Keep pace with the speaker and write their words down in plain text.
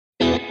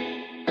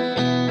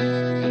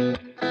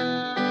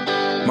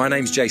My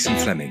name's Jason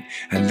Fleming,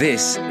 and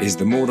this is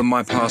the More Than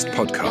My Past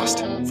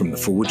podcast from the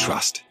Forward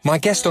Trust. My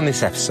guest on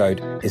this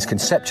episode is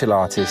conceptual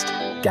artist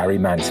Gary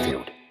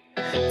Mansfield.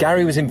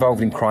 Gary was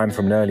involved in crime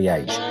from an early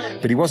age,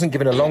 but he wasn't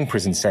given a long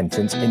prison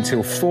sentence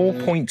until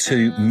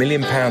 £4.2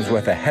 million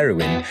worth of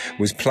heroin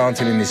was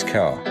planted in his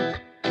car.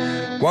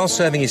 While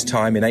serving his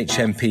time in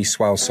HMP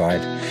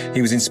Swaleside,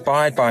 he was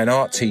inspired by an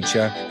art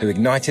teacher who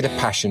ignited a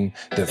passion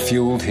that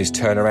fueled his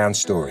turnaround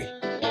story.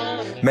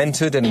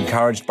 Mentored and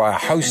encouraged by a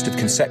host of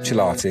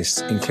conceptual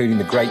artists, including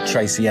the great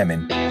Tracey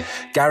Emin,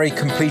 Gary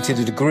completed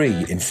a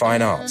degree in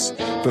fine arts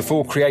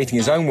before creating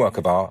his own work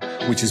of art,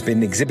 which has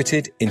been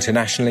exhibited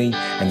internationally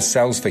and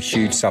sells for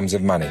huge sums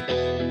of money.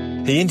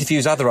 He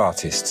interviews other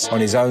artists on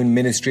his own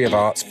Ministry of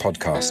Arts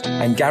podcast,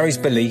 and Gary's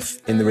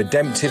belief in the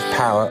redemptive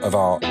power of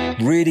art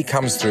really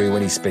comes through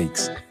when he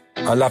speaks.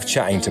 I love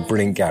chatting to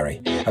brilliant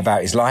Gary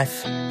about his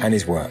life and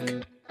his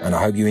work, and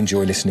I hope you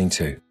enjoy listening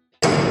too.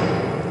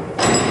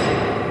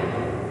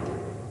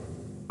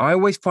 I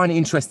always find it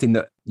interesting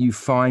that you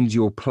find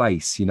your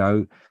place, you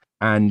know,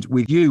 and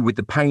with you, with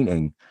the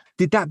painting,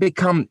 did that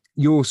become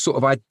your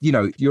sort of, you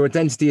know, your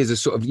identity as a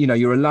sort of, you know,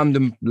 you're a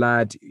London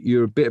lad,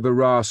 you're a bit of a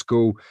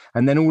rascal,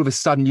 and then all of a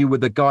sudden you were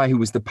the guy who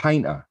was the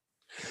painter?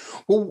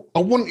 Well, I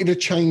wanted to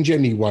change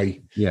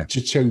anyway,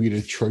 to tell you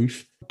the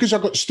truth, because I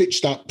got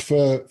stitched up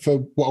for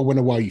what I went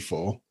away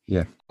for.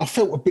 Yeah. I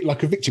felt a bit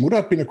like a victim. Although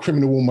I've been a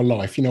criminal all my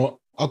life, you know,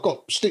 I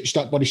got stitched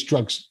up by this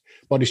drugs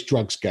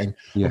gang.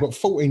 Yeah. I got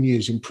 14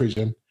 years in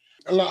prison.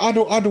 Like,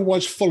 I'd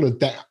always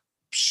followed that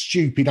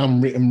stupid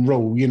unwritten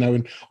rule, you know,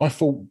 and I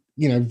thought,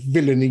 you know,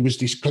 villainy was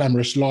this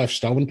glamorous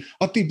lifestyle, and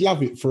I did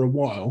love it for a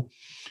while.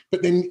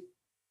 But then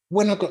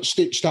when I got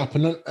stitched up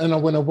and I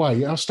went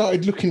away, I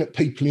started looking at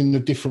people in a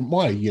different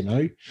way, you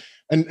know,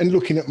 and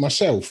looking at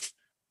myself.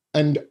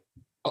 And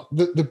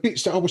the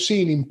bits that I was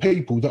seeing in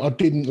people that I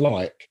didn't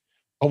like,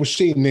 I was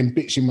seeing them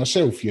bits in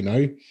myself, you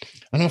know.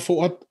 And I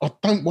thought, I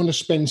don't want to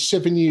spend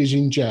 7 years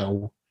in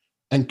jail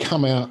and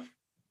come out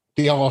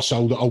the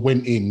arsehole that I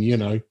went in, you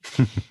know.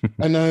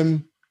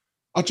 And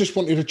I just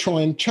wanted to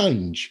try and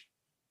change.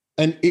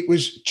 And it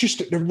was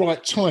just at the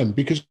right time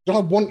because I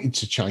wanted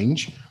to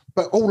change,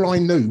 but all I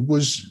knew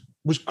was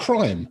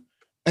crime.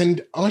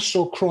 And I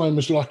saw crime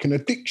as like an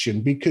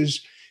addiction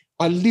because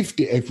I lived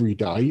it every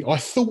day. I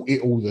thought it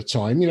all the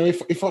time. You know,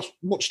 if I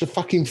watched a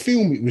fucking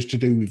film, it was to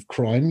do with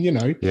crime, you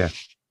know. Yeah.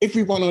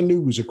 Everyone I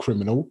knew was a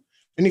criminal.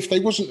 And if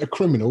they wasn't a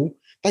criminal,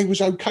 they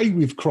was okay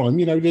with crime.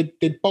 You know,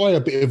 they'd buy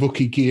a bit of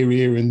hooky gear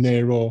here and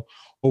there or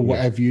what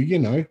have you, you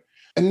know.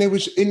 And there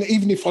was,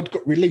 even if I'd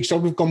got released, I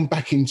would have gone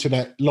back into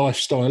that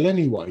lifestyle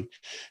anyway.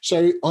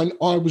 So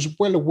I was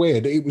well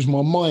aware that it was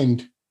my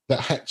mind that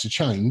had to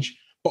change,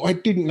 but I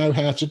didn't know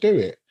how to do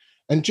it.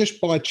 And just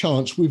by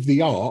chance with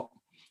the art,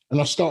 and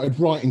I started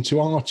writing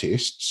to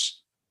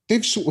artists,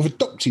 they've sort of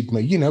adopted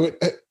me, you know,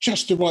 at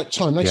just the right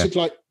time. They said,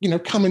 like, you know,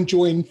 come and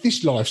join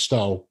this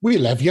lifestyle.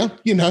 We'll have you,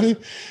 you know.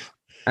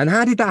 And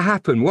how did that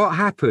happen? What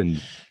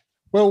happened?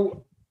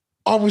 Well,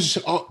 I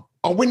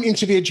went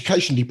into the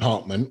education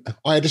department.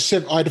 I had a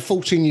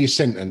 14-year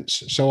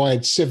sentence, so I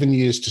had 7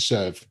 years to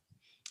serve.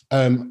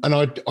 And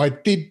I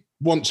did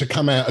want to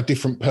come out a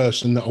different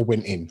person that I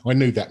went in. I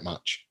knew that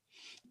much.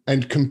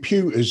 And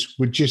computers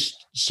were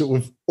just sort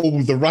of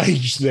all the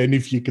rage then,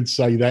 if you could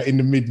say that, in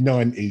the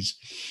mid-90s.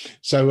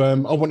 So I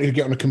wanted to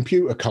get on a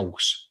computer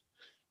course.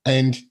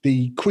 And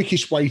the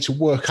quickest way to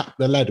work up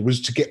the ladder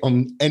was to get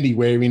on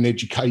anywhere in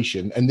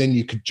education, and then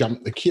you could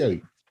jump the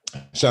queue.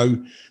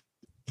 So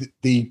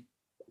the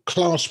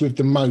class with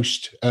the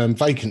most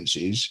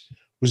vacancies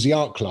was the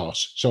art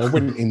class. So I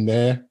went in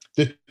there.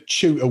 The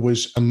tutor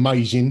was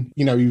amazing.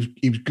 You know,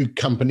 he was good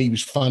company. He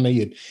was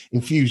funny and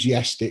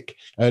enthusiastic.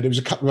 There was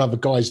a couple of other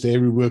guys there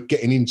who were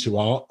getting into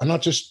art, and I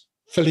just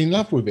fell in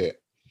love with it.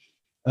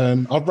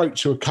 I wrote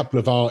to a couple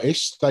of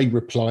artists. They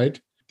replied.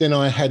 Then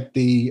I had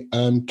the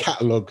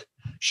catalogue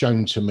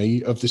shown to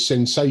me of the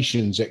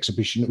Sensations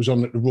exhibition that was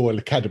on at the Royal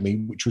Academy,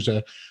 which was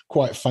a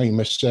quite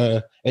famous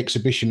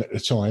exhibition at the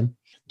time.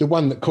 The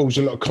one that caused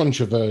a lot of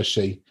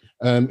controversy.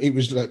 It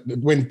was like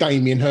when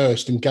Damien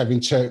Hirst and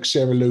Gavin Turk,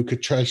 Sarah Luca,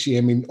 Tracey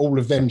Emin, all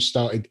of them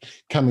started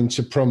coming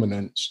to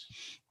prominence.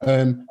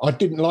 I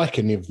didn't like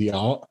any of the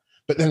art,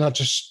 but then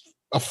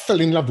I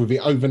fell in love with it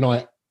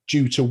overnight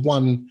due to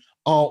one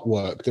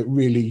artwork that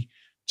really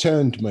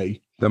turned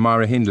me. The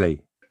Myra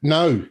Hindley?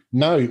 No,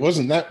 it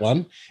wasn't that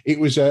one. It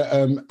was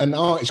an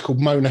artist called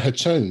Mona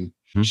Hatoum.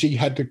 She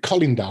had a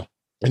colander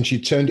and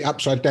she turned it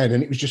upside down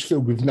and it was just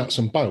filled with nuts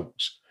and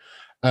bolts.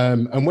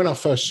 And when I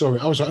first saw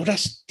it, I was like, oh,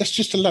 that's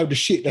just a load of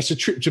shit. That's a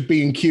trip to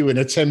B&Q and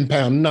a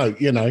 £10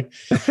 note, you know.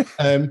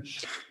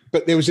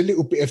 But there was a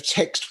little bit of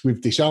text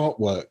with this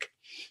artwork.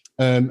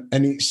 And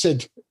it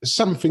said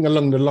something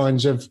along the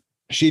lines of,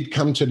 she'd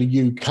come to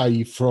the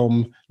UK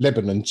from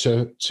Lebanon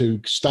to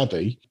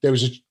study. There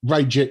was a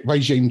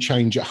regime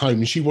change at home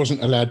and she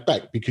wasn't allowed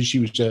back because she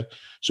was a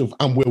sort of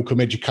unwelcome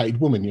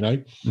educated woman, you know.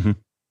 Mm-hmm.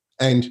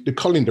 And the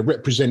colander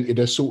represented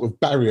a sort of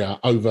barrier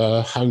over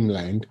her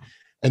homeland,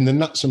 and the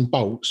nuts and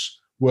bolts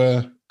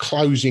were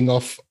closing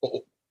off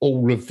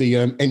all of the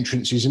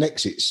entrances and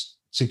exits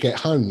to get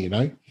home, you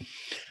know.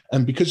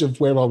 And because of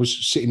where I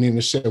was sitting in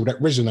the cell, that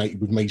resonated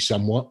with me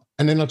somewhat.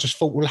 And then I just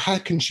thought, well, how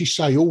can she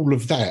say all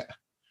of that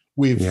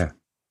with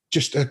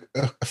just a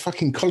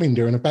fucking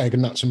colander and a bag of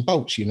nuts and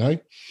bolts, you know?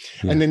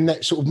 Yeah. And then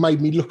that sort of made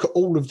me look at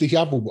all of the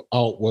other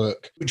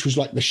artwork, which was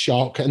like the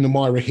shark and the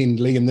Myra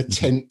Hindley and the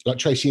tent, like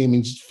Tracy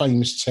Emin's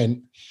famous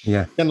tent.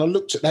 Yeah. And I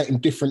looked at that in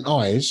different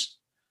eyes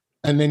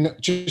and then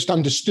just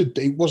understood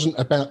that it wasn't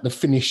about the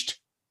finished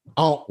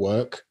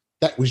artwork.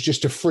 That was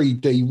just a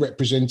 3D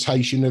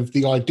representation of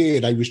the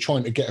idea they was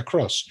trying to get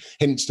across,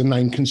 hence the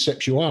name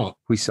conceptual art.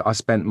 I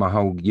spent my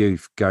whole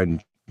youth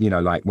going, you know,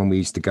 like when we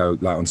used to go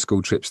like on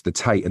school trips to the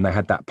Tate and they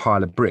had that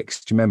pile of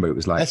bricks. Do you remember? It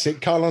was like... That's it,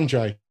 Carl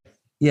Andre.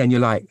 Yeah, and you're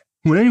like,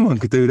 well, anyone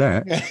could do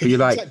that. But you're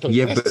like, exactly.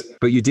 Yeah,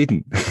 but you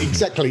didn't.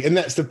 Exactly, and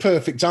that's the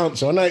perfect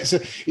answer. I know it's a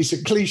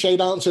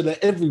cliched answer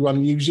that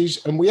everyone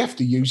uses, and we have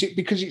to use it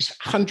because it's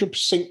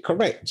 100%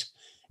 correct.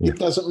 Yeah. It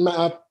doesn't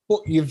matter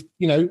what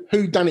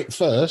who done it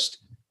first.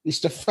 It's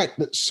the fact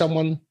that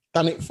someone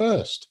done it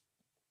first.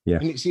 Yeah.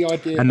 And it's the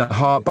idea. And the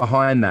heart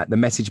behind that, the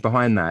message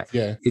behind that.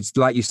 Yeah. It's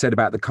like you said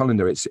about the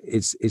colander, it's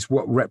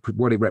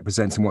what it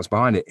represents and what's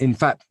behind it. In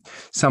fact,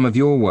 some of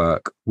your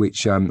work,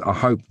 which I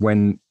hope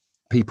when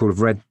people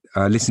have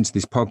listened to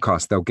this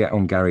podcast, they'll get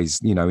on Gary's,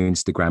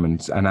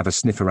 Instagram and have a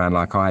sniff around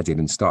like I did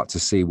and start to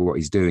see what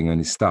he's doing and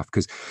his stuff.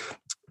 Because,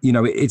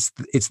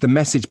 it's the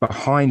message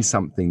behind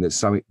something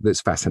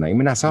that's fascinating. I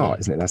mean, that's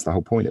art, isn't it? That's the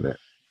whole point of it.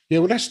 Yeah,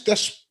 well,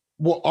 that's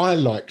what I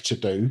like to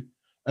do.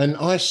 And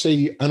I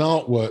see an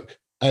artwork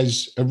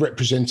as a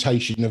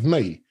representation of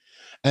me.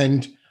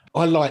 And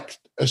I like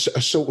a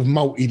sort of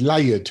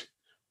multi-layered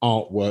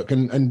artwork.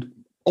 And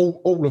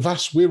all of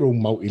us, we're all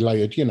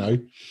multi-layered,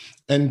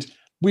 And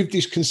with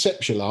this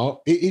conceptual art,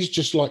 it is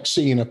just like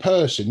seeing a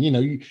person.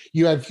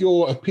 You have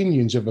your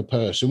opinions of a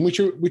person, which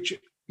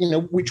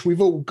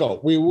we've all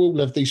got. We all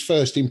have these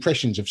first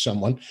impressions of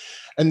someone.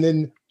 And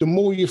then the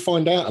more you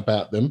find out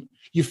about them,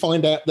 you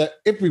find out that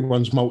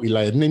everyone's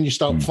multi-layered, and then you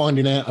start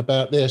finding out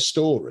about their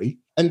story.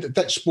 And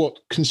that's what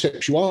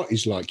conceptual art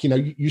is like.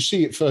 You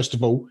see it first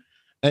of all,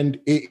 and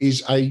it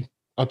is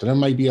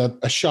maybe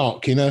a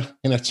shark in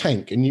a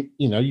tank, and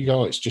you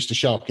go, oh, it's just a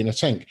shark in a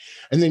tank.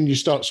 And then you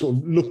start sort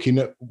of looking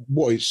at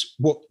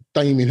what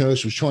Damien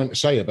Hirst was trying to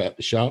say about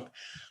the shark.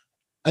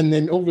 And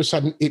then all of a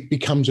sudden it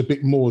becomes a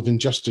bit more than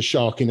just a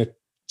shark in a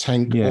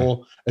tank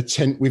or a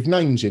tent with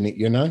names in it,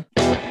 You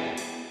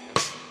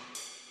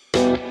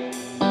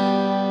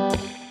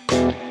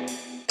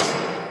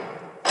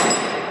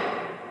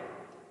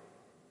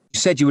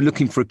said you were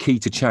looking for a key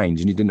to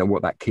change and you didn't know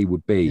what that key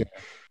would be. Yeah.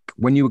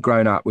 When you were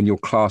growing up, when your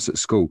class at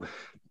school,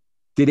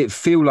 did it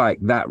feel like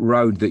that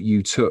road that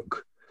you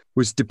took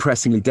was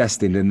depressingly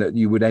destined and that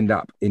you would end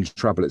up in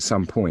trouble at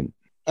some point?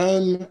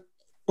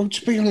 Well,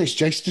 to be honest,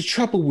 Jace, the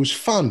trouble was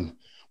fun.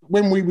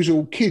 When we was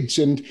all kids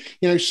and,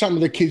 some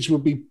of the kids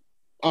would be,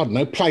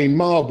 playing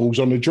marbles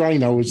on the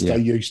Drano as they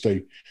used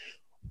to.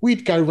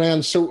 We'd go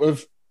around sort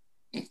of,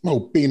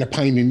 being a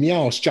pain in the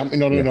arse,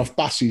 jumping on and off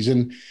buses,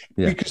 and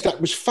because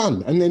that was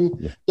fun. And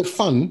then the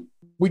fun,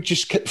 we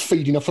just kept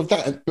feeding off of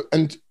that.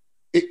 And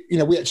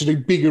we had to do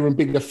bigger and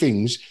bigger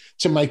things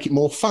to make it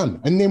more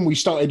fun. And then we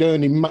started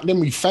earning money. Then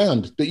we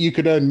found that you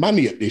could earn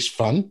money at this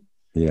fun.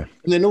 Yeah.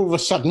 And then all of a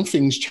sudden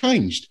things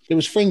changed. There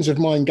was friends of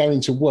mine going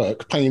to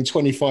work, paying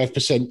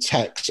 25%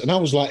 tax. And I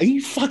was like, are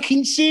you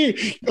fucking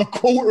serious? A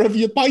quarter of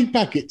your pay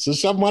packet to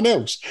someone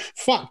else.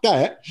 Fuck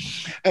that.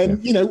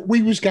 And,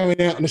 we was going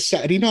out on a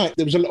Saturday night.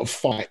 There was a lot of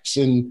fights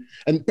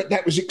but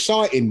that was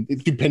exciting.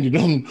 It depended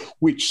on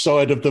which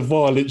side of the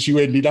violence you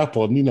ended up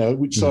on,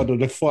 which side of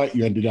the fight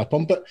you ended up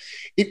on. But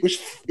it was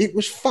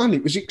fun.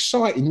 It was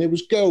exciting. There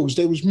was girls,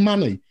 there was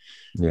money.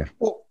 Yeah.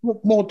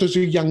 What more does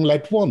a young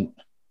lad want?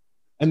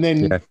 And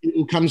then it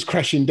all comes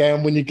crashing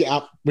down when you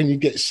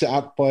get set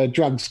up by a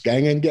drugs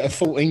gang and get a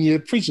 14-year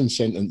prison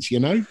sentence,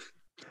 And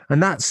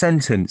that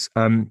sentence,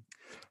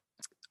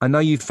 I know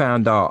you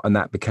found art and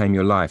that became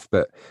your life,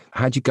 but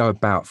how'd you go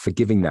about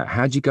forgiving that?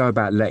 How'd you go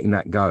about letting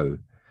that go?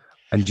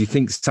 And do you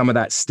think some of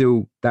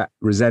that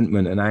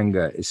resentment and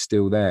anger is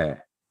still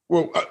there?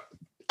 Well,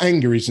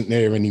 anger isn't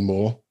there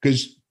anymore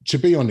because, to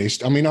be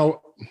honest, I mean,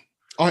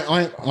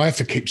 I have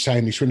to keep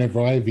saying this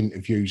whenever I have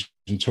interviews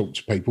and talk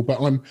to people, but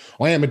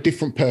I am a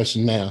different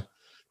person now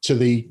to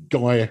the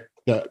guy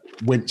that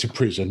went to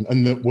prison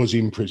and that was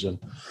in prison.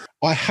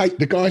 I hate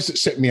the guys that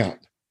set me up.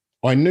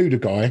 I knew the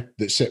guy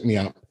that set me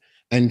up,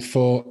 and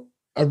for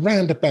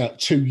around about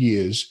 2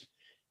 years,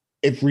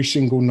 every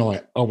single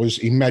night I was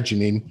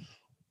imagining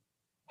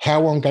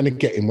how I'm going to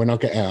get him when I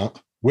get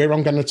out, where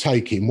I'm going to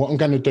take him, what I'm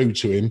going to do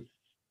to him,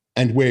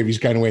 and where he's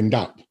going to end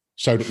up,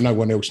 so that no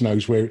one else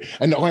knows where.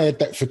 And I had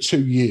that for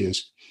 2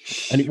 years.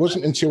 And it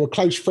wasn't until a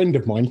close friend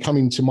of mine come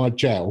into my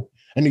jail,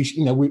 and he's,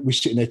 we're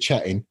sitting there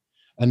chatting,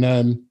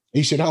 and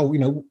he said,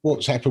 oh,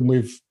 what's happened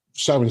with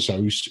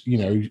so-and-so,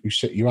 who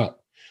set you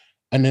up?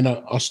 And then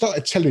I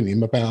started telling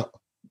him about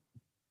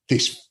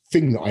this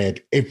thing that I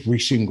had every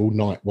single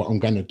night, what I'm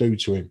going to do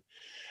to him.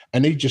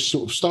 And he just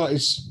sort of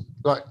started,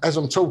 like, as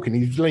I'm talking,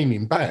 he's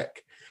leaning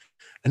back.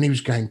 And he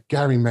was going,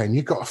 Gary, man,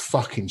 you got to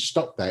fucking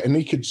stop that. And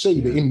he could see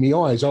that in my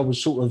eyes, I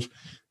was sort of,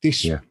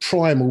 this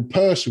primal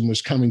person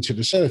was coming to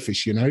the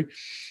surface, you know.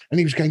 And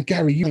he was going,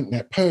 Gary, you ain't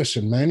that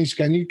person, man. He's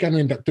going, you're going to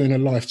end up doing a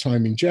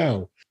lifetime in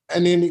jail.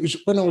 And then it was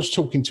when I was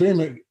talking to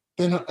him,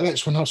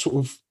 that's when I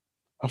thought,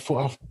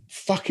 oh,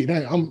 fuck it.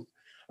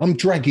 I'm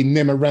dragging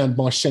them around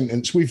my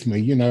sentence with me.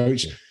 You know,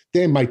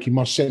 they're making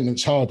my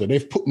sentence harder.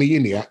 They've put me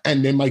in here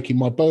and they're making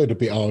my bird a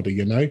bit harder,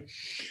 you know.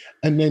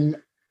 And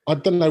then I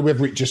don't know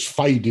whether it just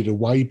faded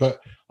away,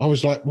 but I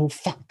was like, well,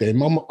 fuck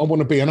them. I want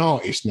to be an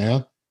artist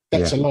now.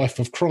 That's a life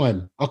of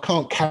crime. I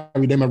can't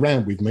carry them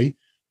around with me.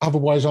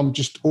 Otherwise, I'm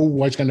just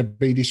always going to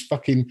be this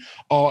fucking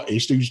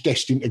artist who's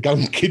destined to go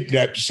and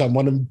kidnap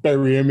someone and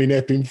bury him in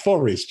Epping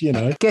Forest, you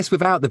know. I guess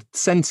without the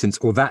sentence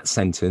or that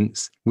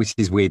sentence, which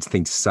is a weird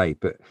thing to say,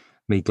 but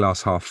me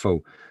glass half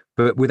full.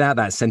 But without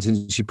that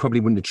sentence, you probably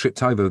wouldn't have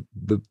tripped over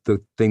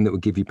the thing that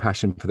would give you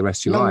passion for the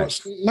rest of your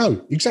life.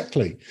 No,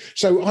 exactly.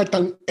 So I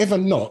don't ever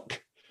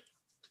knock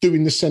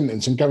doing the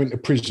sentence and going to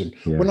prison.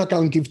 Yeah. When I go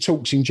and give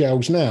talks in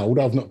jails now,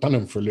 although I've not done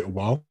them for a little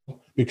while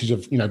because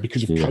of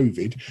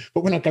COVID,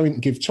 but when I go in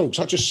and give talks,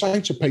 I just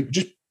say to people,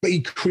 just be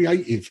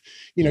creative.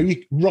 You know,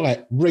 you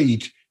write,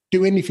 read,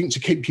 do anything to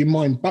keep your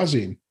mind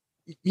buzzing.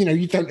 You know,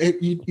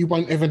 you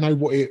won't ever know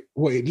what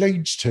it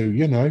leads to,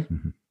 you know.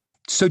 Mm-hmm.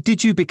 So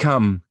did you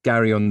become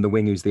Gary on the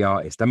Wing, who's the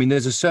artist? I mean,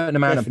 there's a certain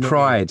amount of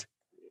pride.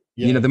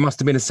 Yeah. You know, there must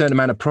have been a certain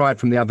amount of pride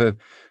from the other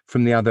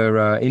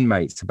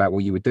inmates about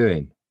what you were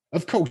doing.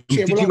 Of course.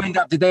 Yeah,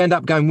 did they end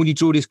up going, will you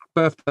draw this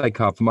birthday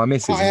card for my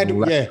missus? I had all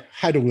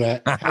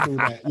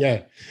that.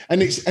 Yeah.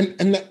 And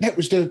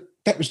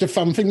that was the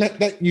fun thing.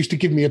 That used to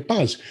give me a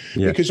buzz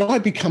because I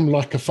become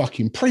like a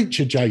fucking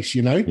preacher, Jace,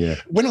 you know. Yeah.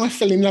 When I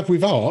fell in love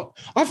with art,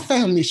 I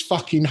found this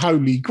fucking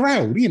holy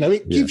grail, you know.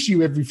 It gives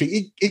you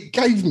everything. It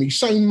gave me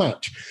so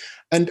much.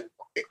 And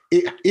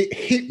it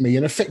hit me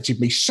and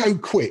affected me so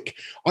quick.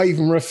 I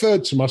even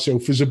referred to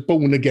myself as a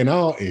born-again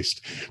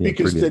artist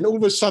because then all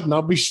of a sudden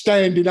I'll be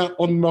standing up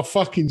on my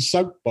fucking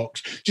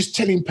soapbox just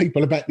telling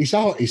people about this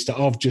artist that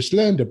I've just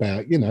learned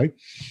about, you know.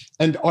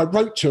 And I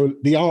wrote to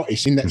the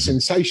artist in that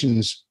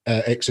Sensations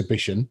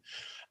exhibition,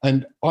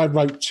 and I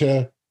wrote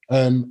to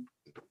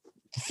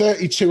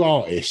 32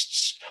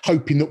 artists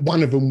hoping that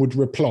one of them would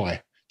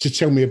reply to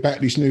tell me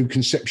about this new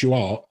conceptual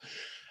art.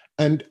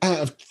 And out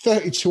of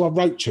 32 I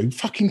wrote to,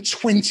 fucking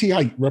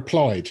 28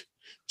 replied.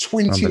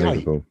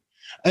 28.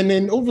 And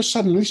then all of a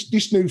sudden,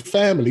 this new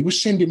family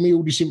was sending me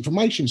all this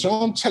information. So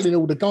I'm telling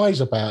all the guys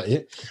about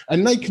it,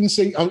 and they can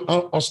see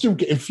I still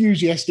get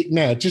enthusiastic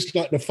now, just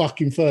like the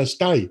fucking first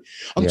day.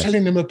 I'm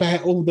telling them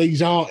about all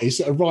these artists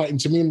that are writing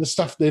to me and the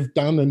stuff they've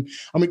done, and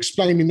I'm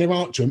explaining their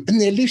art to them.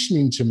 And they're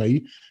listening to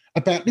me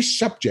about this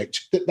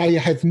subject that they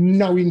have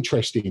no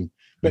interest in.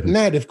 But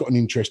now they've got an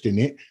interest in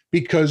it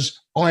because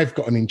I've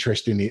got an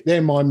interest in it.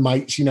 They're my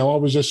mates. You know, I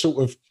was a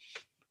sort of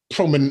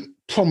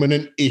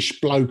prominent-ish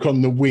bloke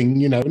on the Wing,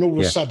 you know, and all of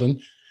a sudden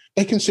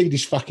they can see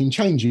this fucking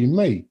change in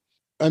me.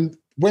 And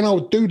when I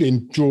would do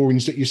them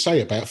drawings that you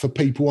say about for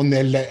people on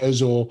their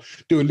letters or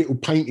do a little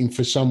painting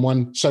for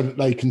someone so that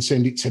they can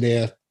send it to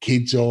their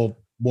kids or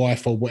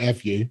wife or what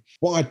have you,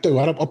 what I'd do,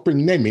 I'd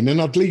bring them in and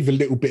I'd leave a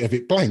little bit of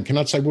it blank. And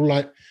I'd say, well,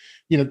 like,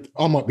 you know,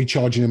 I might be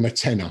charging them a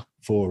tenner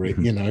for it,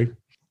 you know.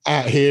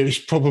 Out here is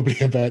probably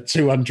about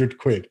 200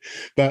 quid.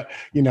 But,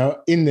 you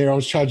know, in there I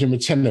was charging them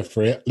a tenner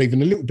for it,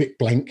 leaving a little bit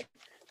blank,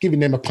 giving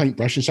them a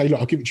paintbrush and say, look,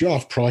 I'll give it to you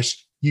half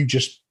price. You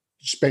just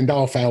spend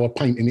half hour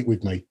painting it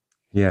with me.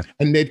 Yeah.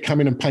 And they'd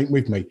come in and paint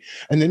with me.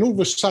 And then all of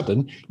a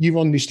sudden, you're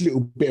on this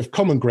little bit of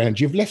common ground.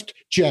 You've left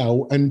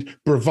Joe and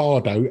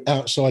Bravado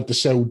outside the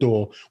cell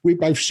door. We're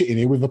both sitting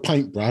here with a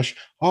paintbrush.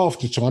 Half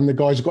the time, the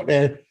guys have got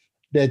their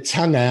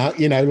tongue out,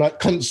 you know, like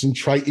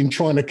concentrating,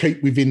 trying to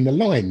keep within the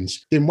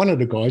lines. Then one of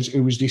the guys,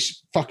 who was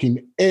this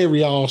fucking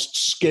airy-assed,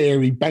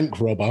 scary bank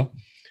robber,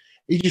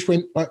 he just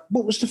went, like,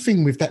 what was the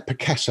thing with that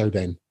Picasso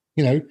then?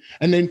 You know,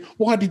 and then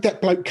why did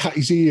that bloke cut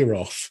his ear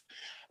off?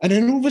 And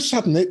then all of a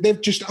sudden, they're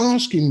just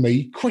asking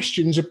me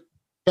questions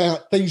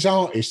about these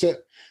artists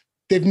that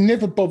they've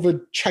never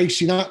bothered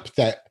chasing up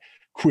that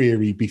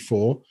query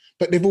before,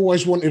 but they've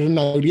always wanted to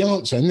know the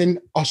answer. And then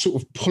I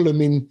sort of pull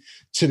them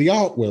into the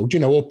art world, you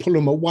know, or pull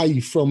them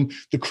away from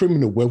the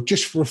criminal world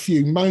just for a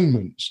few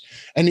moments.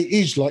 And it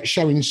is like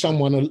showing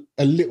someone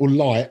a little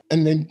light.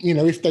 And then, you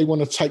know, if they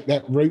want to take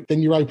that route,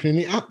 then you're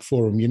opening it up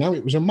for them, you know.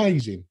 It was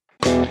amazing.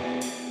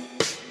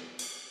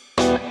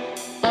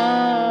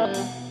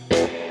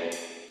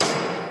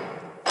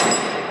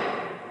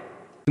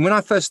 When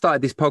I first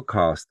started this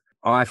podcast,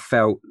 I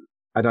felt,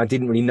 and I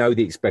didn't really know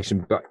the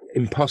expression, but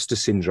imposter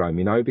syndrome,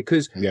 you know,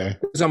 because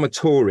I'm a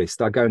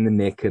tourist, I go in the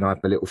Nick and I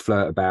have a little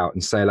flirt about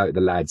and say hello to the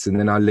lads, and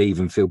then I leave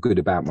and feel good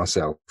about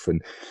myself.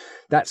 And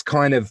that's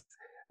kind of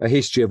a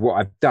history of what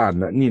I've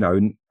done. And, you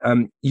know,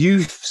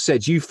 you've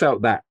said you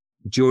felt that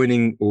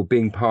joining or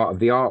being part of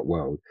the art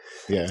world.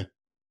 Yeah.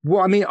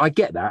 Well, I mean, I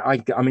get that.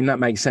 I mean, that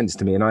makes sense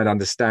to me, and I'd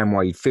understand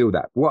why you'd feel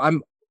that. What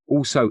I'm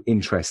also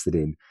interested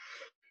in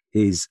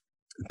is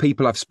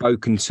people I've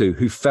spoken to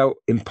who felt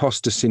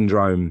imposter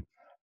syndrome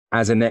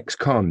as an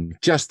ex-con,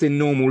 just in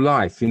normal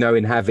life, you know,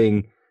 in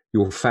having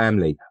your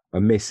family, a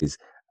missus,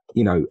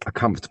 you know, a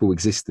comfortable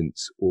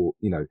existence, or,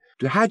 you know,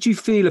 how do you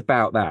feel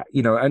about that?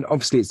 You know, and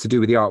obviously it's to do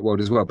with the art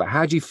world as well, but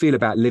how do you feel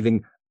about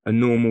living a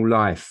normal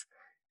life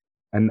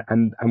and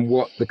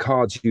what the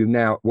cards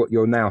what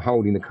you're now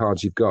holding, the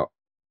cards you've got?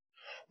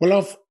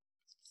 Well,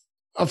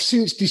 I've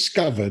since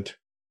discovered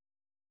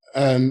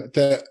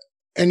that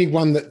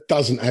anyone that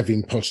doesn't have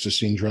imposter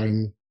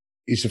syndrome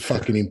is a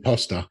fucking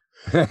imposter.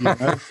 You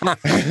know?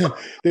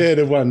 They're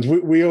the ones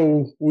we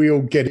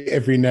all get it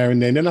every now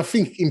and then, and I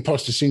think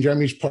imposter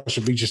syndrome is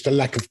possibly just a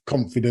lack of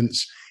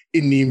confidence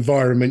in the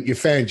environment you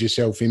found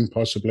yourself in.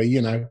 Possibly,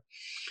 you know,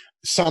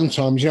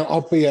 sometimes, you know,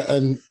 I'll be at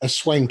a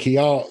swanky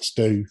arts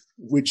do,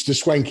 which the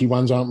swanky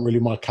ones aren't really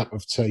my cup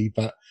of tea,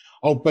 but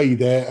I'll be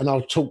there and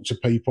I'll talk to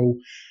people,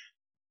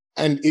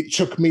 and it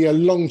took me a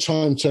long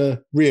time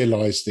to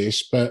realise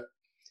this, but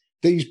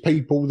these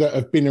people that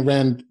have been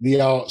around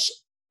the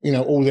arts, you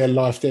know, all their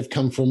life, they've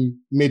come from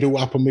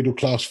upper middle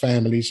class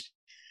families.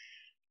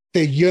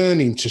 They're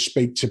yearning to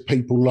speak to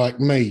people like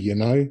me, you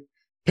know,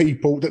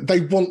 people that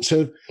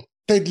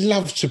they'd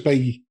love to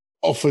be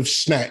off of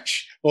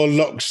Snatch or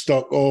Lock,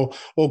 Stock or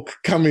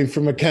coming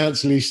from a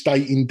council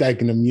estate in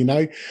Dagenham, you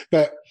know,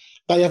 but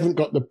they haven't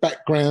got the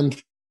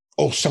background,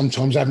 or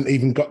sometimes haven't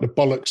even got the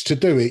bollocks to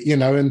do it, you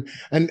know,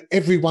 and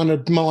everyone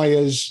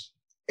admires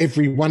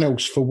everyone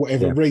else for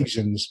whatever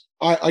reasons.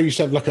 I used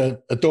to have like a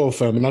door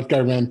firm, and I'd go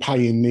around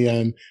paying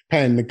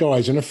the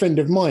guys, and a friend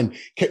of mine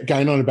kept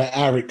going on about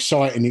how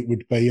exciting it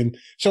would be. And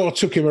so I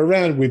took him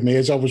around with me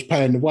as I was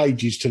paying the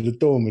wages to the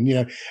doorman, you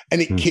know,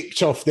 and it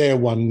kicked off there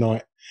one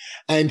night.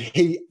 And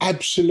he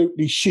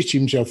absolutely shit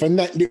himself, and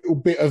that little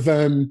bit of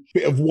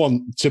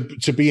want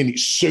to be in it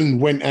soon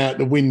went out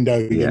the window.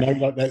 You know,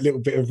 like that little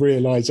bit of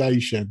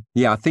realization.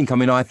 Yeah, I think I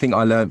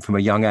learned from a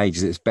young age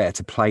that it's better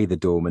to play the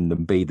doorman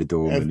than be the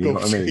doorman. You know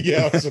what I mean?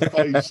 Yeah, I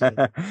suppose. So.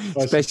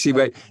 especially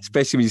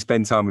when you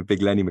spend time with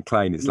Big Lenny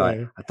McLean, it's like,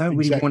 I don't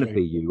really want to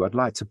be you. I'd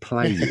like to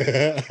play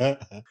you.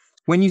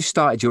 When you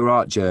started your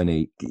art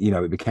journey, you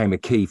know, it became a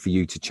key for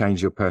you to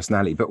change your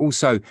personality, but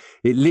also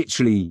it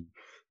literally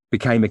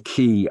became a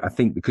key, I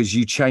think, because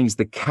you changed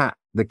the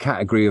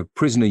category of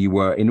prisoner you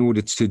were in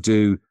order to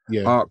do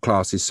art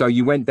classes. So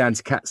you went down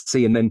to Cat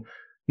C, and then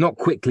not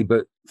quickly,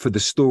 but for the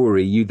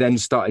story, you then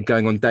started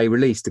going on day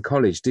release to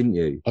college, didn't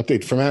you? I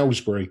did, from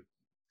Aylesbury.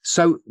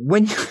 So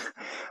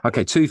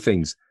okay, two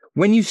things.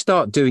 When you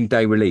start doing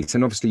day release,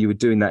 and obviously you were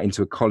doing that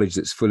into a college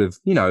that's full of,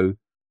 you know,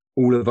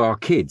 all of our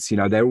kids, you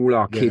know, they're all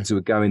our kids who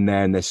are going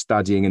there and they're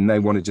studying, and they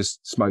want to just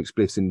smoke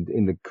spliffs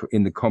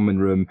in the common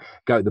room,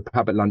 go to the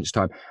pub at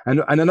lunchtime.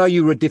 And I know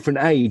you were a different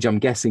age, I'm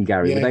guessing,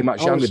 Gary. Were they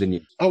much younger than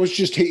you? I was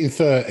just hitting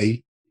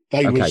 30.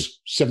 They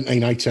was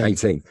 17, 18.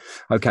 18.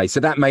 Okay, so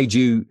that made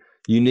you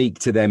unique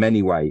to them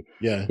anyway,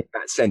 in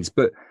that sense.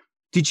 But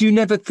did you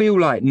never feel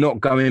like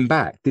not going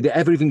back? Did it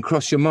ever even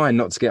cross your mind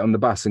not to get on the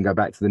bus and go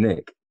back to the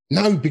Nick?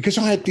 No, because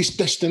I had this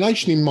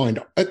destination in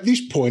mind. At this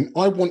point,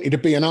 I wanted to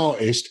be an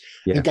artist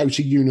and go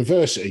to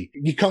university.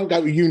 You can't go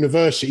to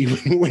university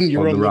when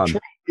you're on the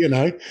track, you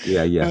know?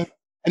 Yeah.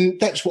 And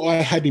that's what I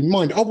had in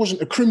mind. I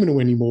wasn't a criminal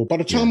anymore. By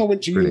the time I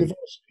went to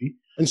university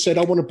and said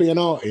I want to be an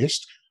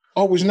artist,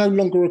 I was no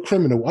longer a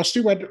criminal. I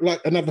still had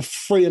like another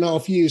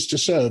 3.5 years to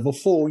serve, or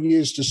 4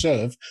 years to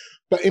serve.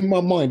 But in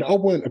my mind, I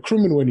weren't a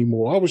criminal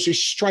anymore. I was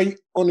this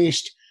straight,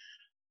 honest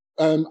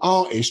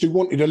artist who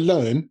wanted to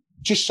learn.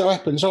 Just so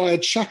happens I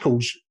had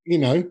shackles, you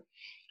know,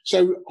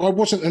 so I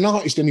wasn't an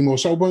artist anymore,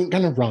 so I weren't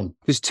going to run.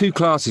 There's two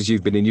classes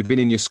you've been in. You've been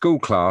in your school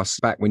class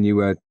back when you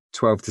were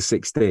 12 to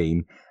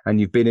 16, and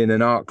you've been in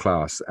an art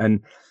class.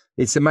 And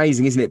it's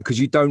amazing, isn't it? Because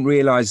you don't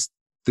realise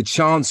the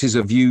chances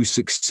of you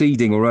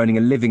succeeding or earning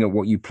a living at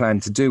what you plan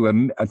to do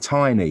are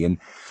tiny. And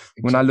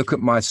when I look at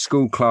my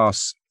school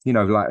class, you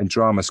know, like in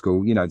drama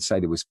school, you know,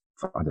 say there was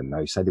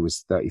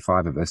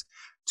 35 of us,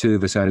 2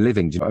 of us earn a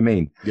living. Do you know what I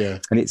mean? Yeah.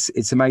 And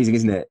it's amazing,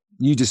 isn't it?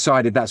 You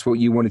decided that's what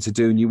you wanted to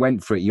do and you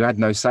went for it. You had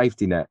no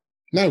safety net.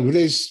 No,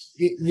 there's,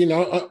 you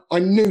know, I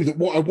knew that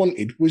what I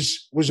wanted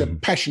was a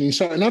passion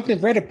inside, and I've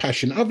never had a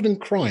passion other than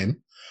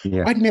crime.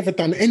 Yeah. I'd never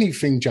done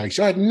anything, Jace.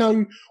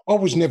 I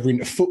was never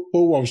into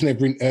football. I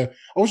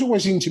was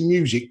always into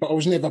music, but I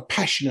was never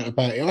passionate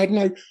about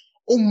it.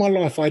 All my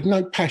life, I had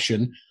no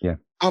passion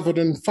other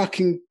than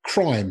fucking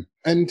crime.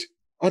 And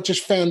I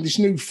just found this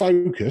new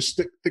focus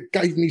that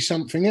gave me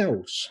something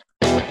else.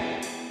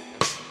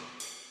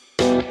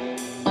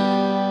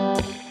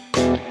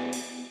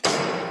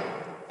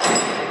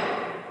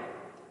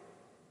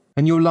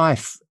 And your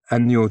life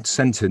and your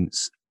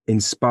sentence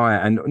inspire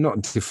and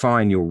not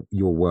define your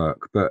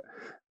work, but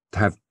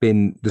have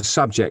been the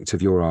subject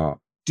of your art.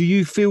 Do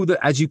you feel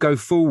that as you go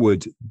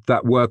forward,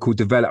 that work will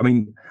develop? I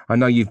mean, I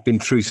know you've been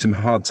through some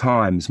hard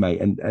times, mate,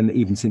 and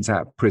even since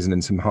out of prison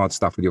and some hard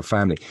stuff with your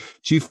family.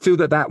 Do you feel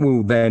that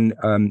will then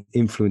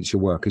influence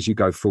your work as you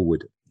go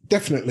forward?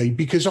 Definitely,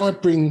 because I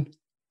bring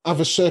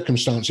other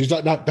circumstances,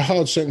 like the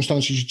hard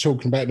circumstances you're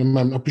talking about at the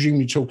moment. I presume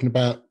you're talking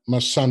about my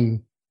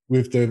son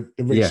with the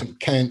recent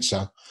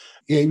cancer.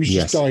 Yeah, he was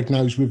Yes. just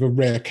diagnosed with a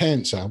rare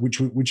cancer,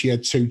 which he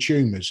had 2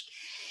 tumours.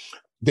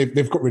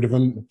 They've got rid of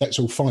them. That's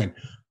all fine.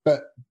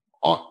 But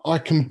I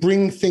can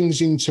bring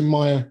things into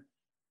my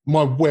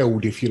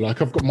world, if you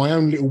like. I've got my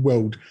own little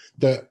world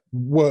that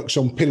works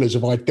on pillars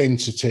of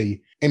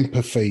identity,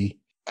 empathy,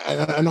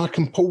 and I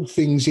can pull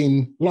things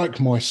in like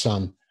my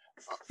son.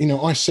 You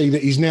know, I see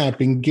that he's now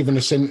been given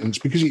a sentence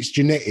because it's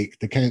genetic,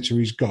 the cancer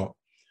he's got.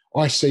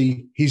 I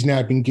see he's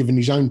now been given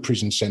his own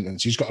prison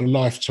sentence. He's got a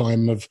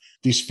lifetime of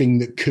this thing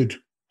that could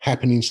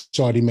happen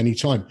inside him any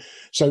time.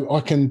 So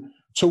I can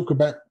talk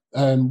about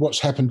what's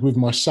happened with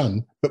my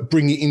son, but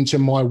bring it into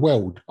my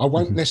world. I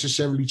won't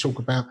necessarily talk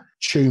about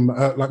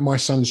tumor, like my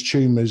son's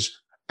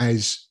tumours,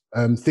 as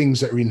things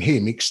that are in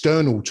him,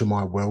 external to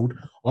my world.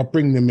 I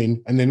bring them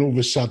in, and then all of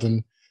a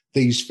sudden,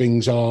 these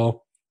things are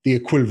the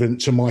equivalent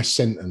to my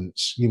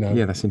sentence. You know.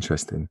 Yeah, that's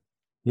interesting.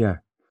 Yeah.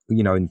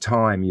 You know, in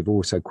time, you've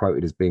also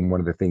quoted as being one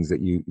of the things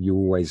that you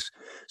always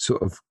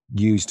sort of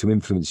use to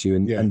influence you.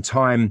 And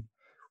time,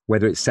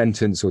 whether it's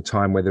sentence or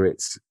time, whether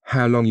it's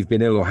how long you've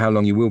been ill or how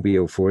long you will be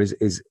ill for,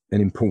 is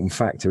an important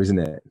factor, isn't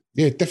it?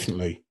 Yeah,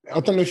 definitely. I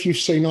don't know if you've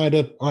seen, I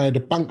had a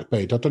bunk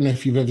bed. I don't know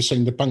if you've ever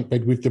seen the bunk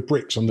bed with the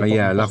bricks on the bottom.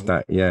 Yeah, I love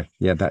that. Yeah,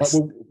 that's...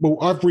 Well,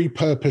 I've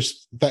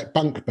repurposed that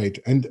bunk bed,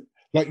 and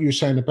like you were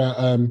saying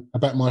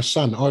about my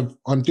son,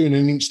 I'm doing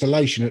an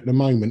installation at the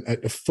moment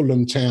at the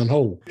Fulham Town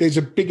Hall. There's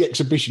a big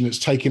exhibition that's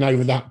taking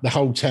over the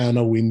whole town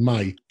hall in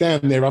May.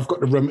 Down there, I've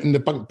got the room and the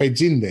bunk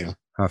bed's in there.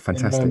 Oh,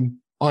 fantastic. And,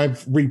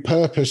 I've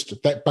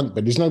repurposed that bunk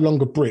bed. There's no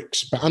longer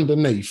bricks, but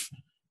underneath,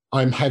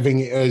 I'm having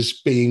it as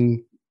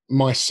being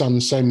my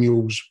son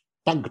Samuel's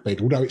bunk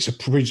bed, although it's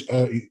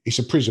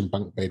a prison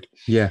bunk bed.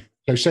 Yeah.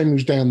 So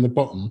Samuel's down the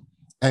bottom,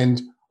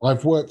 and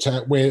I've worked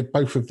out where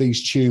both of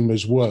these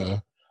tumours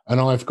were,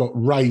 and I've got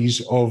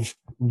rays of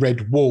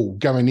red wall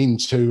going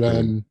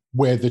into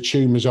where the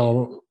tumours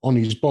are on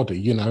his body,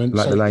 you know. And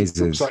like so the lasers.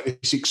 it looks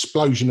like this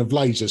explosion of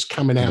lasers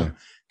coming out,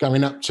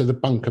 going up to the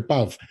bunk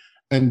above.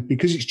 And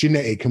because it's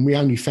genetic, and we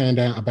only found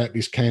out about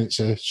this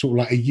cancer sort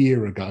of like a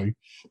year ago,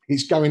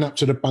 it's going up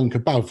to the bunk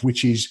above,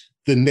 which is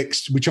the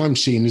next, which I'm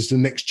seeing as the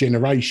next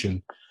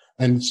generation.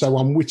 And so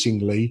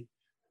unwittingly,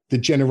 the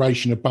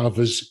generation above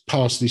has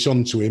passed this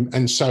on to him,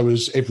 and so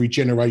has every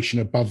generation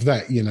above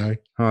that, you know.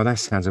 Oh, that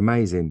sounds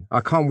amazing.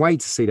 I can't wait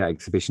to see that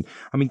exhibition.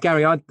 I mean,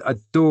 Gary, I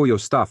adore your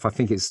stuff. I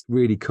think it's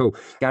really cool.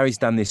 Gary's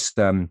done this,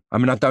 I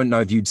mean, I don't know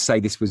if you'd say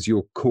this was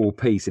your core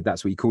piece, if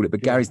that's what you call it,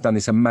 but Gary's done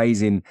this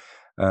amazing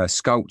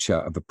sculpture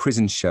of a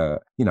prison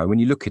shirt. You know, when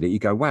you look at it, you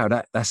go, wow,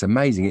 that's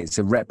amazing. It's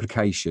a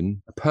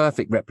replication, a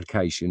perfect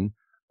replication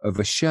of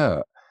a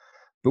shirt.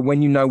 But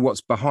when you know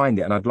what's behind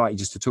it, and I'd like you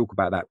just to talk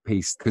about that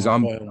piece, because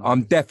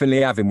I'm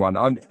definitely having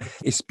one.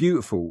 It's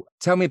beautiful.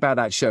 Tell me about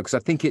that shirt, because I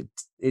think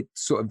it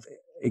sort of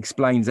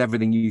explains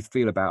everything you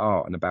feel about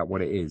art and about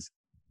what it is.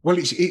 Well,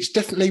 it's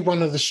definitely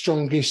one of the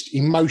strongest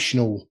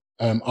emotional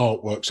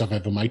artworks I've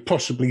ever made,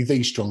 possibly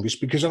the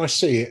strongest, because I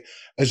see it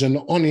as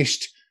an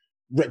honest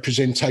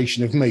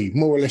representation of me,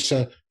 more or less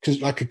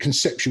like a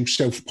conceptual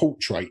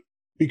self-portrait,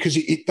 because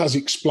it does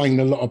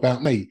explain a lot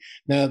about me.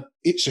 Now,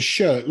 it's a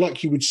shirt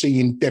like you would see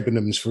in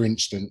Debenhams, for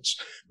instance,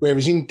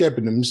 whereas in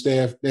Debenhams,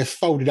 they're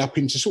folded up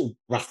into sort of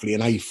roughly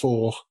an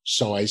A4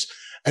 size,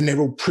 and they're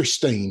all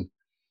pristine.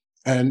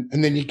 And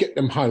then you get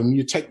them home,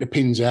 you take the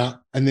pins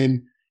out, and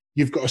then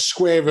you've got a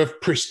square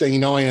of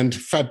pristine ironed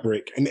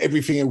fabric, and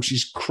everything else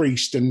is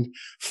creased and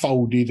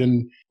folded.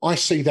 And I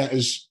see that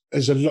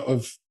as a lot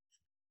of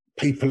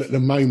people at the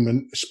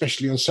moment,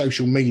 especially on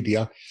social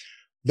media,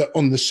 that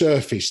on the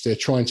surface, they're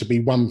trying to be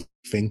one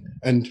thing,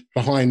 and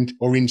behind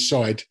or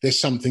inside, there's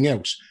something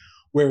else.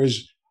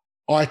 Whereas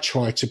I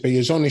try to be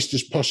as honest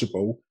as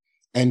possible.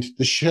 And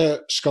the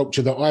shirt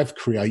sculpture that I've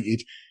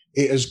created,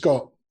 it has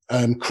got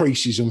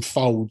creases and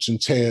folds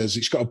and tears.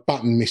 It's got a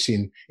button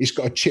missing. It's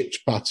got a chipped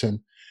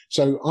button.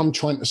 So I'm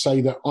trying to say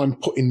that I'm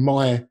putting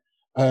my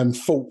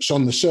faults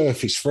on the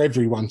surface for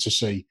everyone to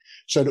see,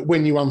 so that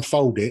when you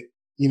unfold it,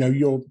 you know,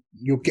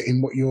 you're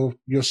getting what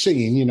you're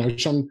seeing, you know.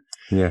 So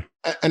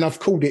and I've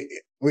called it,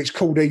 it's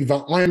called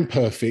either I'm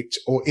perfect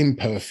or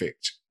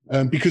imperfect,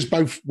 because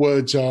both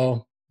words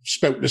are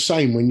spelt the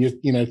same when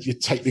you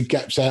take the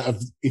gaps out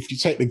of, if you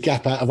take the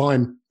gap out of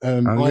I'm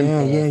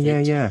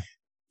perfect.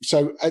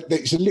 So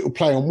it's a little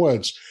play on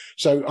words.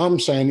 So I'm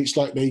saying it's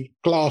like the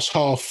glass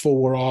half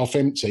full or half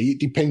empty. It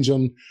depends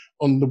on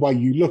the way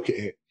you look at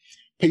it.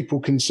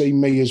 People can see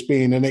me as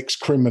being an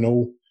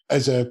ex-criminal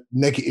as a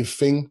negative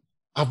thing.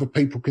 Other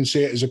people can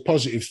see it as a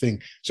positive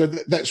thing. So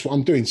that's what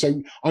I'm doing.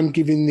 So I'm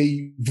giving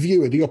the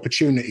viewer the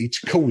opportunity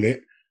to call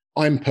it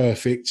I'm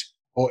perfect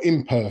or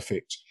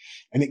imperfect.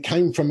 And it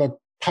came from a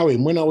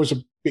poem when I was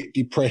a bit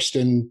depressed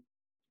and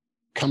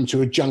come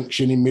to a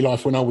junction in my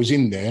life when I was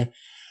in there.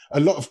 A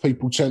lot of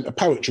people turn to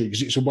poetry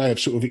because it's a way of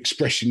sort of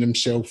expressing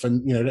themselves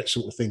and, you know, that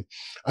sort of thing.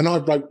 And I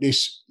wrote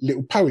this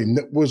little poem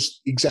that was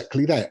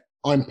exactly that.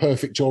 I'm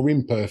perfect or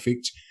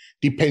imperfect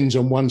depends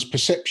on one's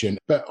perception.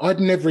 But I'd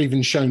never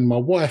even shown my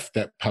wife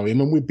that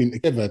poem, and we've been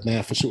together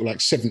now for sort of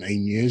like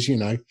 17 years, you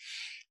know.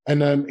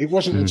 And it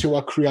wasn't until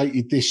I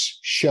created this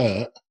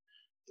shirt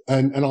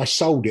and I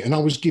sold it. And I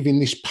was giving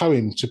this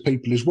poem to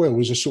people as well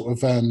as a sort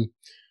of,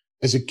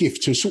 as a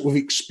gift to sort of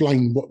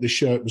explain what the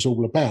shirt was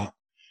all about.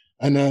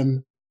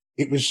 And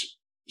it was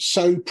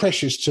so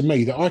precious to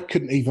me that I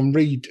couldn't even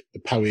read the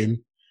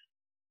poem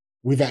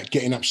without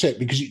getting upset,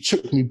 because it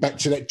took me back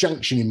to that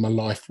junction in my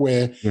life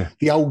where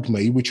the old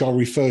me, which I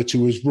refer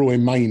to as Roy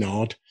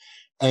Maynard,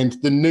 and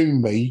the new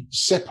me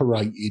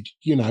separated,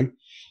 you know,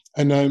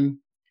 and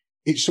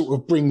it sort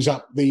of brings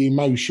up the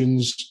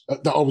emotions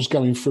that I was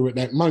going through at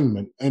that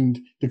moment and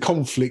the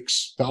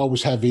conflicts that I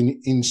was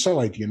having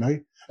inside, you know,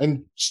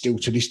 and still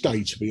to this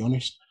day, to be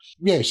honest.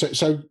 Yeah,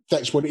 so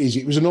that's what it is.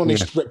 It was an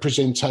honest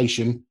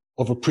representation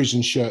of a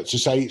prison shirt, to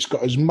say it's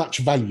got as much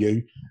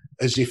value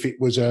as if it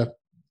was a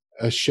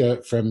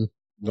shirt from,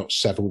 not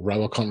Savile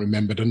Row, I can't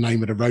remember the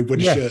name of the road where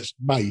the shirt's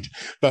made,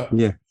 but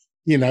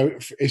you know,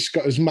 it's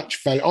got as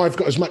much value. I've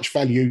got as much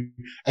value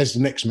as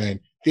the next man.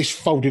 This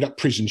folded up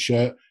prison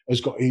shirt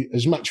has got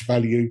as much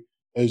value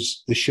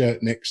as the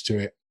shirt next to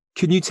it.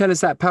 Can you tell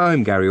us that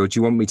poem, Gary, or do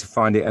you want me to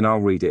find it and I'll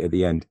read it at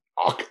the end?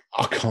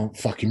 I can't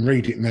fucking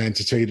read it, man,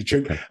 to tell you the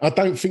truth. Okay. I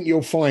don't think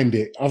you'll find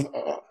it.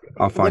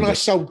 I'll find it. When I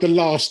sold the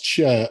last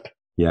shirt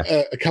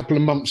a couple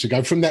of months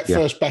ago from that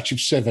first batch of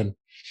 7,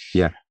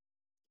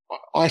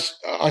 I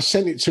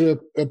sent it to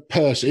a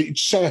person. It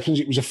so happens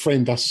it was a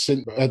friend. I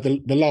sent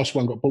the last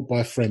one got bought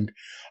by a friend.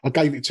 I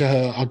gave it to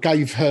her. I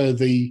gave her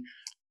the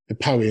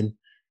poem,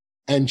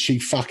 and she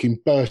fucking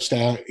burst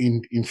out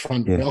in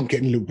front of me. I'm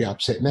getting a little bit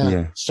upset now.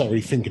 Yeah.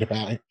 Sorry, thinking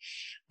about it.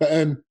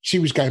 But she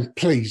was going,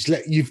 please,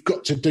 you've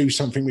got to do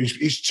something.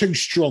 It's too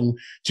strong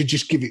to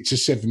just give it to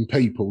 7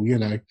 people, you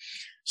know.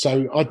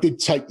 So I did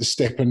take the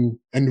step and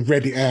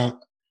read it out.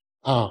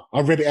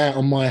 I read it out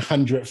on my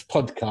 100th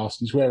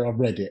podcast is where I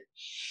read it.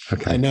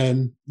 Okay.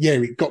 And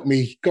it got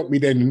me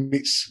then, and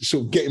it's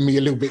sort of getting me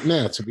a little bit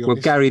now, to be honest.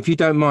 Well, Gary, if you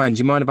don't mind, do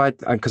you mind if I,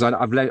 because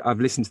I've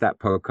listened to that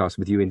podcast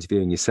with you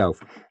interviewing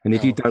yourself, and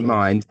if you don't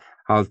mind,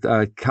 I'll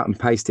cut and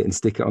paste it and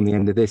stick it on the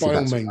end of this. By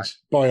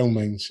all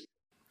means.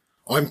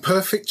 I'm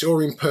perfect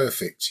or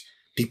imperfect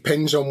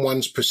depends on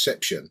one's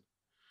perception.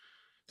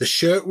 The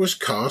shirt was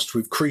cast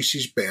with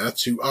creases bare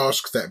to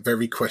ask that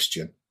very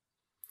question.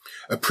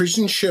 A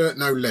prison shirt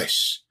no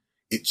less,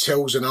 it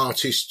tells an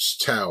artist's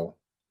tale,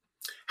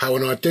 how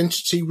an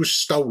identity was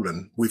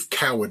stolen with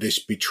cowardice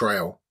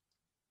betrayal.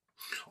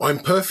 I'm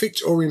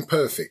perfect or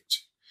imperfect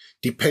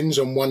depends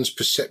on one's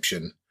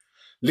perception.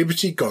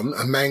 Liberty gone,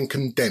 a man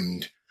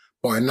condemned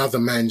by another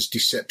man's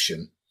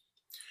deception.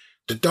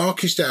 The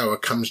darkest hour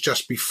comes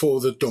just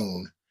before the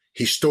dawn,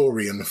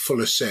 historian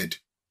Fuller said.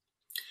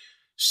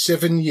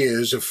 7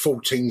 years of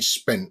 14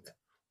 spent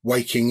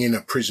waking in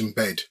a prison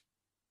bed.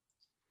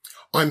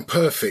 I'm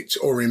perfect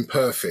or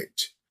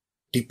imperfect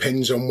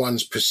depends on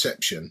one's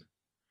perception.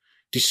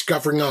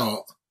 Discovering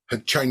art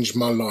had changed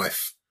my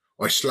life.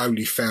 I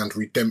slowly found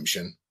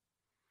redemption.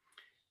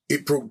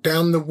 It brought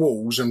down the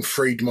walls and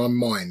freed my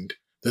mind.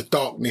 The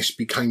darkness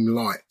became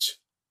light.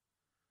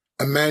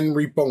 A man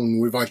reborn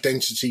with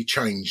identity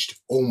changed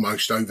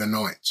almost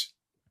overnight.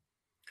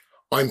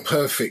 I'm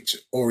perfect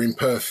or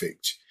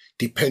imperfect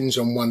depends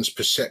on one's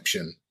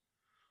perception.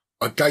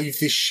 I gave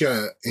this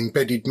shirt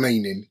embedded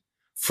meaning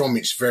from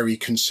its very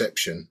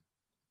conception.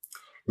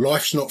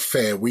 Life's not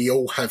fair, we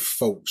all have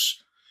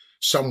faults,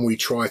 some we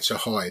try to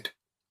hide.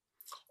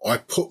 I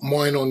put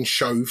mine on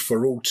show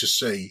for all to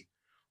see.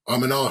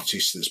 I'm an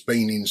artist that's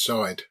been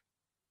inside.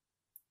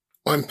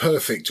 I'm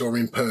perfect or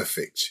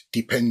imperfect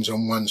depends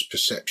on one's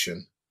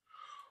perception.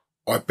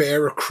 I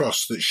bear a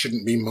cross that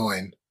shouldn't be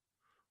mine,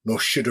 nor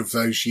should of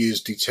those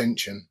years'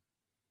 detention.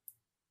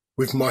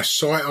 With my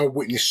sight I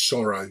witnessed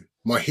sorrow,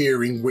 my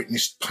hearing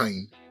witnessed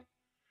pain.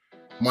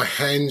 My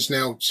hands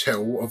now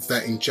tell of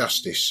that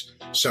injustice,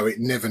 so it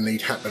never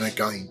need happen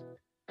again.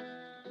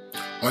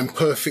 I'm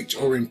perfect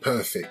or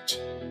imperfect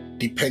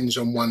depends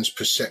on one's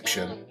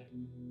perception.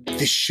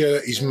 This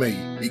shirt is me,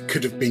 it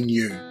could have been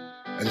you,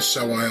 and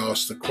so I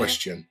ask the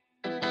question.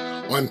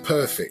 I'm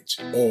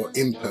perfect or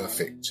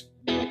imperfect.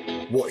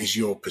 What is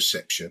your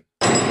perception?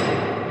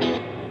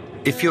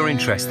 If you're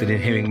interested in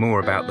hearing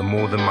more about the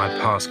More Than My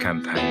Past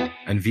campaign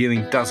and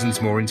viewing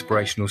dozens more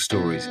inspirational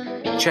stories,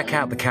 check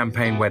out the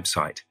campaign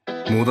website,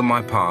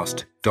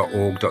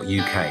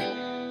 morethanmypast.org.uk.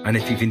 And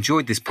if you've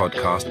enjoyed this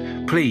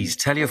podcast, please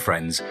tell your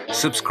friends,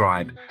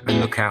 subscribe, and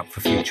look out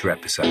for future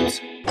episodes.